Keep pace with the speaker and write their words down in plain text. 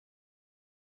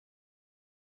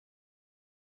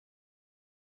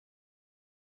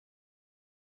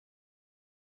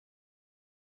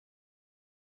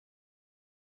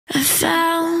I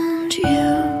found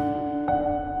you.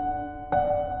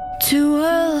 Two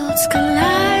worlds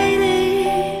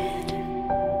collided.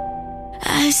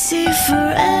 I see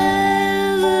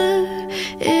forever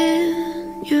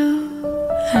in your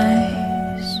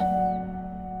eyes.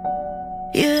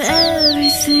 You're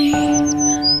everything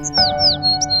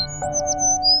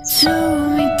to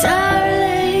me,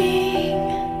 darling.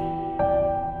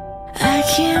 I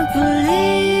can't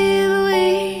believe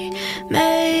we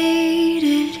made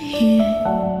it here.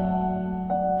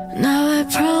 Now I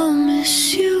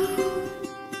promise you,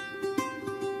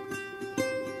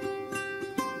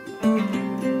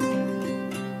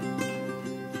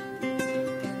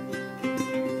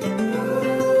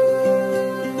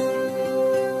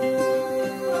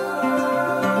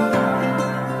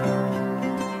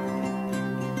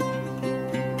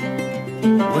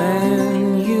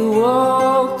 when you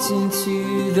walked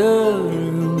into the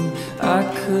room, I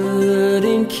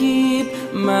couldn't keep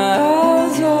my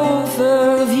eyes off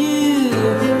of you.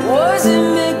 Was it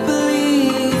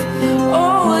make-believe,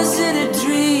 or was it a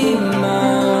dream?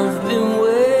 I've been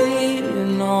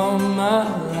waiting all my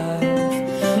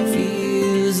life.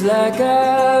 Feels like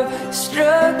I've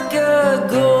struck a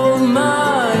gold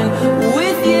mine.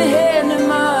 With your hand in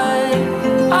mine,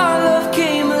 our love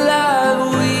came alive.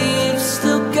 We've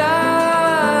still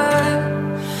got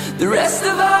the rest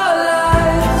of our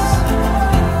lives,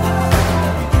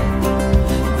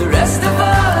 the rest of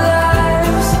our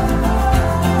lives,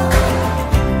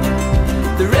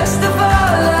 the rest of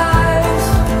our lives,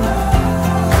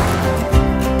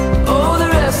 oh, the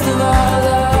rest of our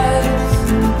lives.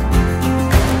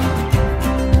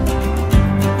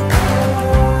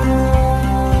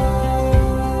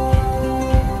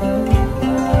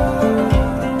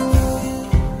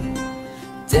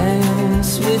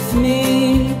 Dance with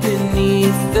me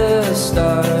beneath the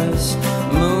stars,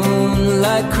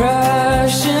 moonlight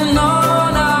crashing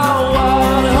on our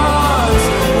wild hearts.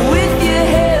 With your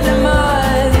hand in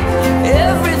mine,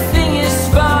 everything is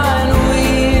fine.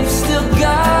 We've still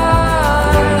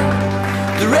got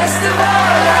the rest of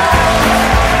our lives,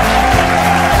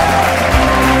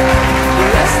 the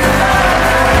rest of our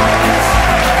lives,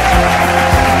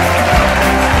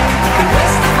 the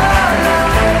rest of our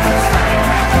lives,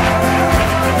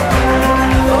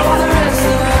 oh, the rest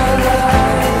of our lives.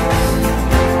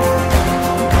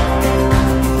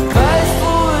 Fight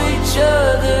for each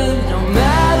other, no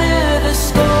matter the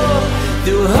score.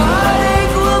 Through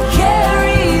heartache we'll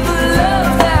carry the love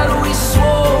that we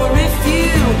swore. If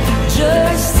you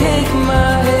just take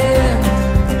my hand,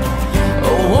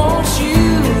 oh, won't you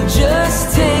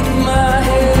just take my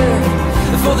hand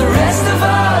for the rest of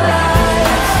our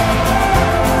lives,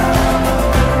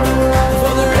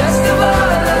 for the rest of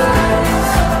our lives,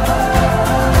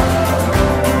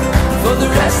 for the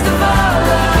rest of our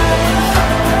lives,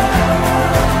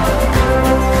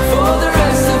 for the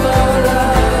rest of our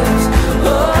lives,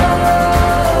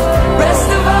 oh, rest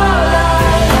of our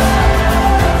lives,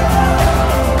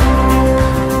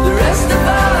 the rest of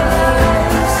our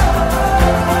lives,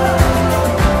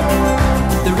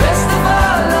 the rest of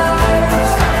our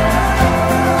lives,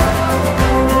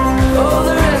 oh,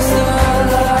 the rest of our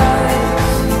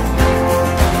lives.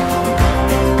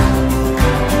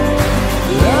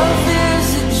 Love is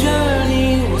a journey,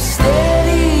 we'll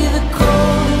steady the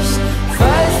course,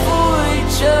 fight for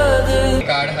each other.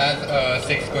 Card has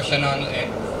 6 questions on it,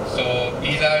 so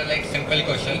these are like simple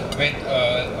questions with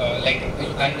like,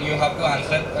 and you have to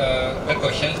answer the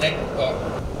questions that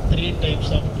 3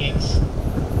 types of cakes.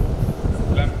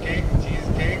 plum cake, cheese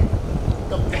cake,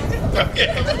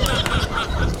 cupcake.